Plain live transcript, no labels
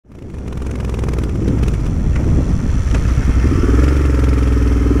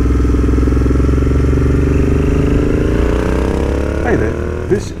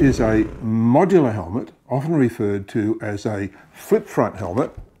is a modular helmet, often referred to as a flip front helmet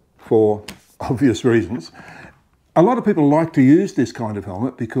for obvious reasons. A lot of people like to use this kind of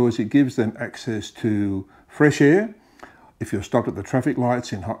helmet because it gives them access to fresh air. If you're stopped at the traffic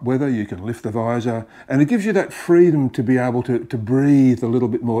lights in hot weather, you can lift the visor, and it gives you that freedom to be able to breathe a little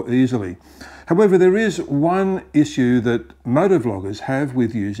bit more easily. However, there is one issue that motovloggers have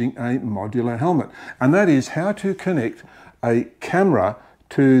with using a modular helmet, and that is how to connect a camera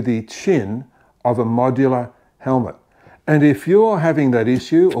to the chin of a modular helmet. And if you're having that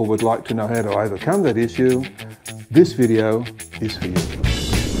issue or would like to know how to overcome that issue, this video is for you.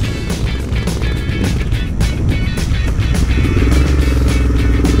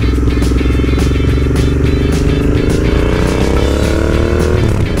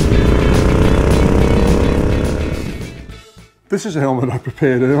 This is a helmet I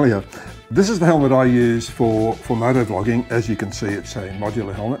prepared earlier. This is the helmet I use for motovlogging. As you can see, it's a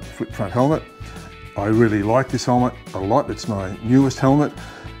modular helmet, flip front helmet. I really like this helmet a lot. It's my newest helmet.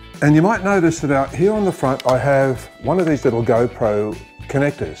 And you might notice that out here on the front, I have one of these little GoPro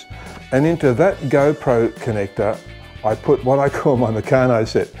connectors. And into that GoPro connector, I put what I call my Meccano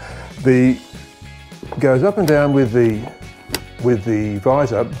set. The goes up and down with the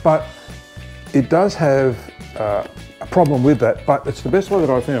visor, but it does have a problem with that, but it's the best one that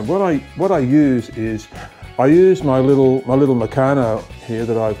I found. What I use is I use my little Meccano here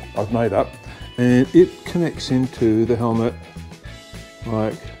that I've made up, and it connects into the helmet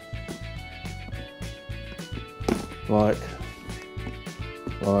like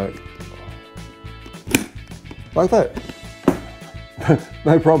that.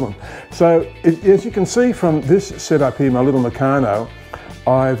 No problem. So as you can see from this setup here, my little Meccano,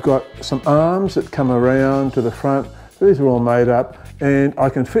 I've got some arms that come around to the front. These are all made up, and I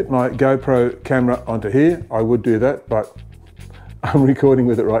can fit my GoPro camera onto here. I would do that, but I'm recording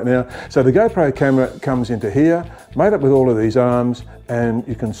with it right now. So the GoPro camera comes into here, made up with all of these arms, and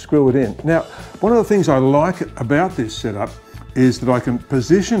you can screw it in. Now, one of the things I like about this setup is that I can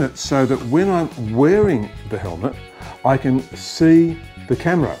position it so that when I'm wearing the helmet, I can see the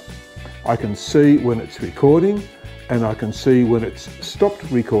camera. I can see when it's recording, and I can see when it's stopped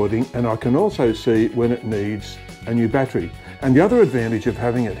recording, and I can also see when it needs a new battery. And the other advantage of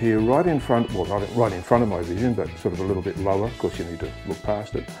having it here right in front, well, not right in front of my vision, but sort of a little bit lower, of course you need to look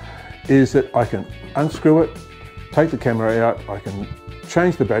past it, is that I can unscrew it, take the camera out, I can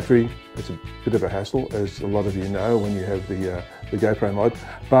change the battery. It's a bit of a hassle, as a lot of you know, when you have the GoPro mod,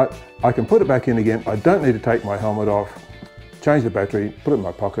 but I can put it back in again. I don't need to take my helmet off, change the battery, put it in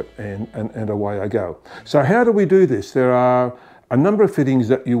my pocket, and away I go. So how do we do this? There are a number of fittings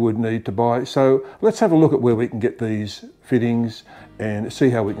that you would need to buy. So let's have a look at where we can get these fittings and see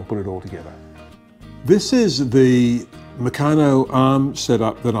how we can put it all together. This is the Meccano arm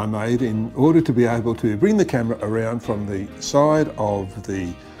setup that I made in order to be able to bring the camera around from the side of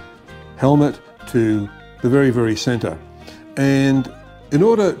the helmet to the very, very center. And in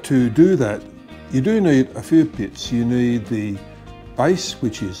order to do that, you do need a few bits. You need the base,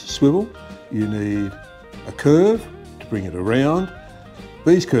 which is swivel. You need a curve to bring it around.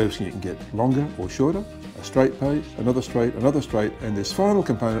 These curves you can get longer or shorter, a straight base, another straight, and this final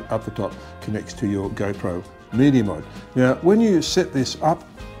component up the top connects to your GoPro media mod. Now, when you set this up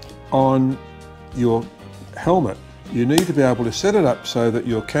on your helmet, you need to be able to set it up so that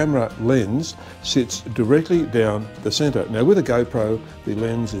your camera lens sits directly down the center. Now with a GoPro, the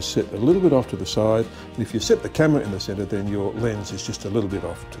lens is set a little bit off to the side, and if you set the camera in the center, then your lens is just a little bit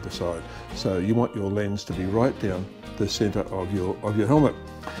off to the side. So you want your lens to be right down the center of your helmet.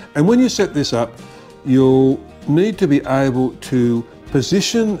 And when you set this up, you'll need to be able to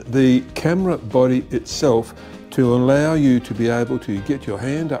position the camera body itself to allow you to be able to get your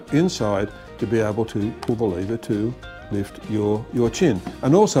hand up inside to be able to pull the lever to lift your chin.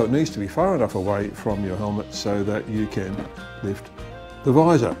 And also it needs to be far enough away from your helmet so that you can lift the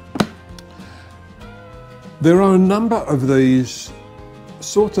visor. There are a number of these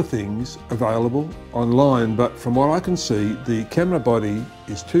sorts of things available online, but from what I can see, the camera body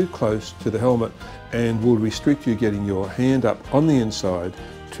is too close to the helmet and will restrict you getting your hand up on the inside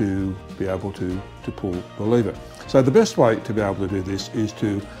to be able to pull the lever. So the best way to be able to do this is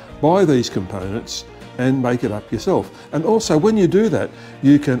to buy these components and make it up yourself. And also when you do that,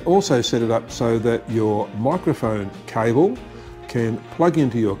 you can also set it up so that your microphone cable can plug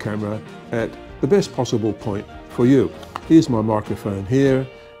into your camera at the best possible point for you. Here's my microphone here.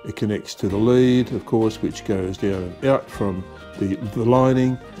 It connects to the lead, of course, which goes down and out from the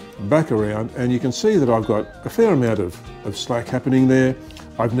lining, back around, and you can see that I've got a fair amount of slack happening there.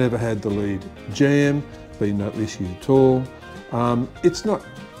 I've never had the lead jam, been no issue at all. It's not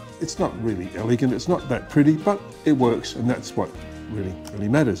It's not really elegant, it's not that pretty, but it works, and that's what really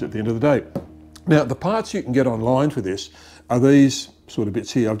matters at the end of the day. Now, the parts you can get online for this are these sort of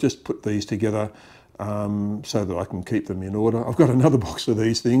bits here. I've just put these together so that I can keep them in order. I've got another box of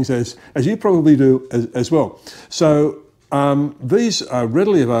these things, as you probably do as well. So these are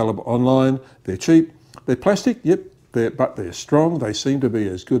readily available online. They're cheap. They're plastic, yep, but they're strong. They seem to be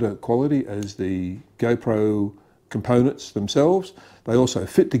as good a quality as the GoPro components themselves. They also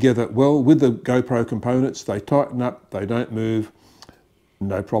fit together well with the GoPro components. They tighten up, they don't move,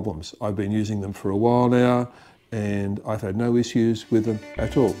 no problems. I've been using them for a while now and I've had no issues with them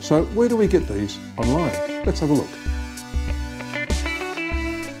at all. So where do we get these online? Let's have a look.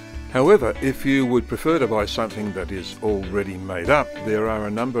 However, if you would prefer to buy something that is already made up, there are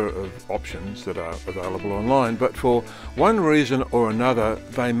a number of options that are available online, but for one reason or another,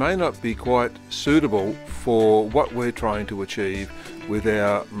 they may not be quite suitable for what we're trying to achieve with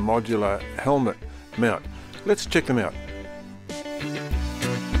our modular helmet mount. Let's check them out.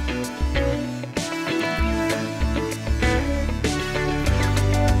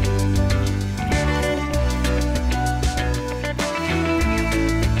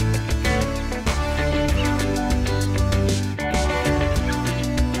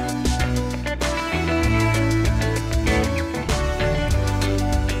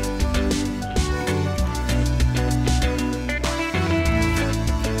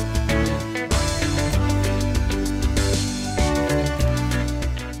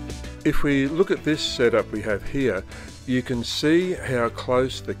 If we look at this setup we have here, you can see how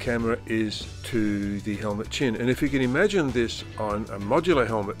close the camera is to the helmet chin. And if you can imagine this on a modular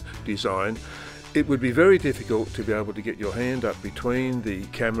helmet design, it would be very difficult to be able to get your hand up between the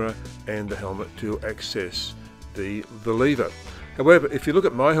camera and the helmet to access the lever. However, if you look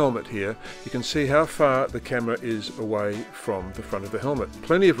at my helmet here, you can see how far the camera is away from the front of the helmet.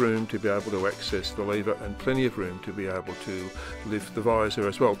 Plenty of room to be able to access the lever and plenty of room to be able to lift the visor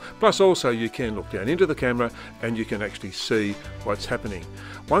as well. Plus also you can look down into the camera and you can actually see what's happening.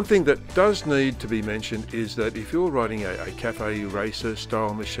 One thing that does need to be mentioned is that if you're riding a cafe racer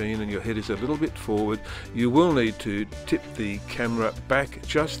style machine and your head is a little bit forward, you will need to tip the camera back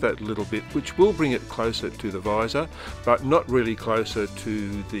just that little bit, which will bring it closer to the visor, but not really closer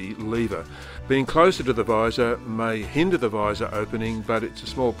to the lever. Being closer to the visor may hinder the visor opening, but it's a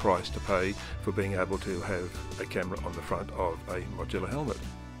small price to pay for being able to have a camera on the front of a modular helmet.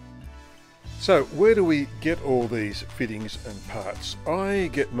 So where do we get all these fittings and parts? I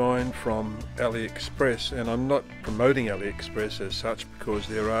get mine from AliExpress, and I'm not promoting AliExpress as such because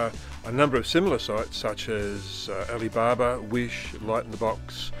there are a number of similar sites such as Alibaba, Wish, Light in the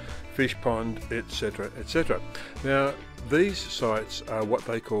Box, Fish Pond, etc, etc. Now these sites are what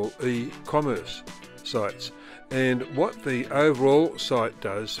they call e-commerce sites, and what the overall site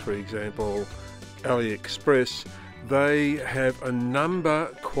does, for example AliExpress, they have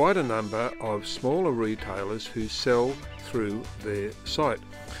quite a number of smaller retailers who sell through their site.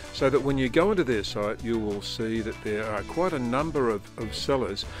 So that when you go into their site, you will see that there are quite a number of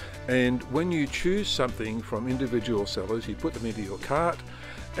sellers, and when you choose something from individual sellers, you put them into your cart,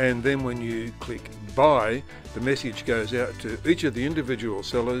 and then when you click buy, the message goes out to each of the individual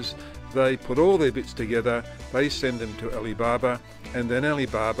sellers. They put all their bits together, they send them to Alibaba, and then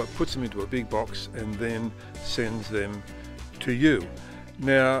Alibaba puts them into a big box and then sends them to you.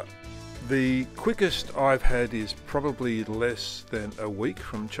 Now, the quickest I've had is probably less than a week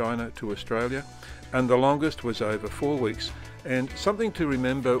from China to Australia, and the longest was over 4 weeks. And something to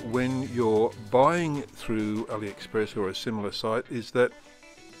remember when you're buying through AliExpress or a similar site is that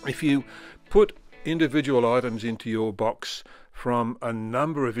if you put individual items into your box from a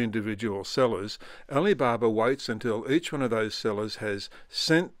number of individual sellers, Alibaba waits until each one of those sellers has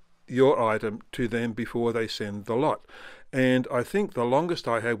sent your item to them before they send the lot. And I think the longest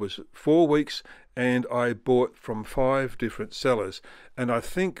I had was 4 weeks, and I bought from 5 different sellers. And I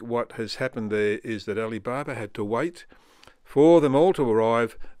think what has happened there is that Alibaba had to wait for them all to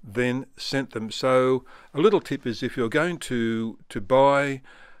arrive, then sent them. So a little tip is, if you're going to buy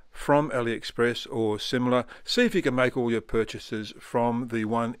from AliExpress or similar, see if you can make all your purchases from the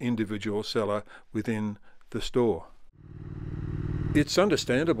one individual seller within the store. It's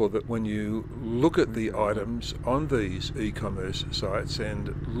understandable that when you look at the items on these e-commerce sites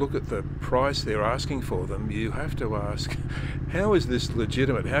and look at the price they're asking for them, you have to ask, how is this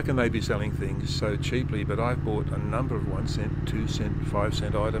legitimate? How can they be selling things so cheaply? But I've bought a number of 1 cent, 2 cent, 5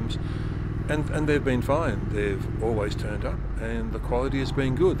 cent items, and they've been fine. They've always turned up, and the quality has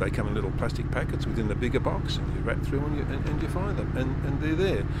been good. They come in little plastic packets within the bigger box, and you rat through and you find them, and they're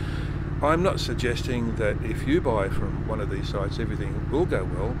there. I'm not suggesting that if you buy from one of these sites everything will go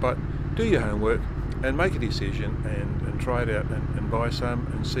well, but do your homework and make a decision and try it out and buy some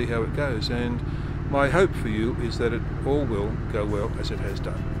and see how it goes. And my hope for you is that it all will go well as it has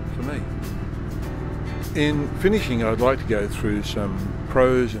done for me. In finishing, I'd like to go through some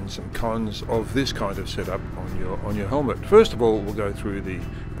pros and some cons of this kind of setup on your helmet. First of all, we'll go through the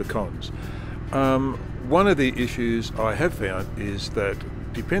cons. One of the issues I have found is that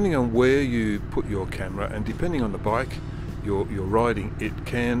depending on where you put your camera and depending on the bike you're riding, it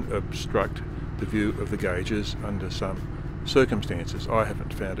can obstruct the view of the gauges under some circumstances. I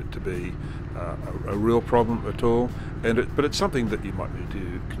haven't found it to be a real problem at all, but it's something that you might need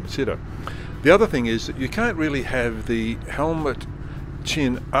to consider. The other thing is that you can't really have the helmet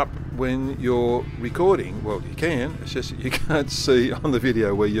chin up when you're recording. Well, you can, it's just that you can't see on the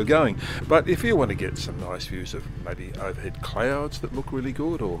video where you're going. But if you want to get some nice views of maybe overhead clouds that look really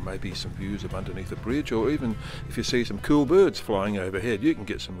good, or maybe some views of underneath a bridge, or even if you see some cool birds flying overhead, you can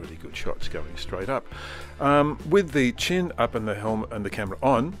get some really good shots going straight up. With the chin up and the helmet and the camera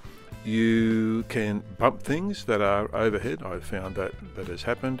on, you can bump things that are overhead. I've found that has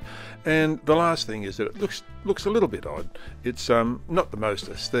happened. And the last thing is that it looks a little bit odd. It's not the most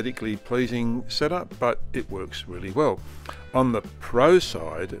aesthetically pleasing setup, but it works really well. On the pro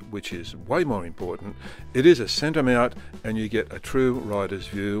side, which is way more important, it is a center mount and you get a true rider's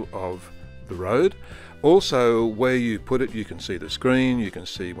view of the road. Also, where you put it, you can see the screen, you can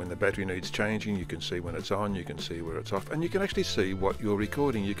see when the battery needs changing, you can see when it's on, you can see where it's off, and you can actually see what you're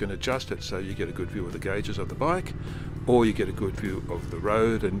recording. You can adjust it so you get a good view of the gauges of the bike, or you get a good view of the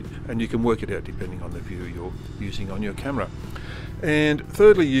road, and you can work it out depending on the view you're using on your camera. And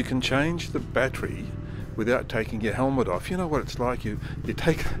thirdly, you can change the battery without taking your helmet off. You know what it's like, you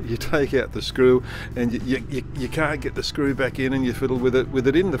take out the screw and you can't get the screw back in, and you fiddle with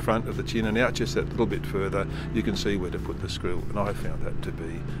it in the front of the chin and out just that little bit further. You can see where to put the screw, and I found that to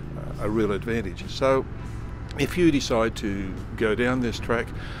be a real advantage. So if you decide to go down this track,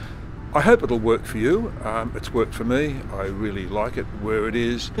 I hope it'll work for you. It's worked for me. I really like it where it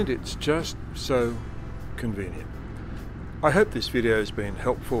is, and it's just so convenient. I hope this video has been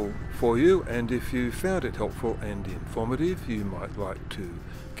helpful for you, and if you found it helpful and informative, you might like to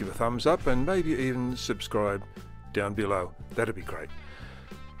give a thumbs up and maybe even subscribe down below. That'd be great.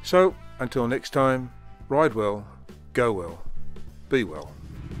 So until next time, ride well, go well, be well.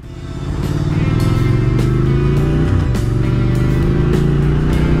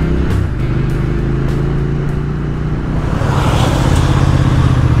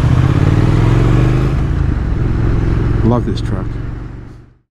 Love this truck.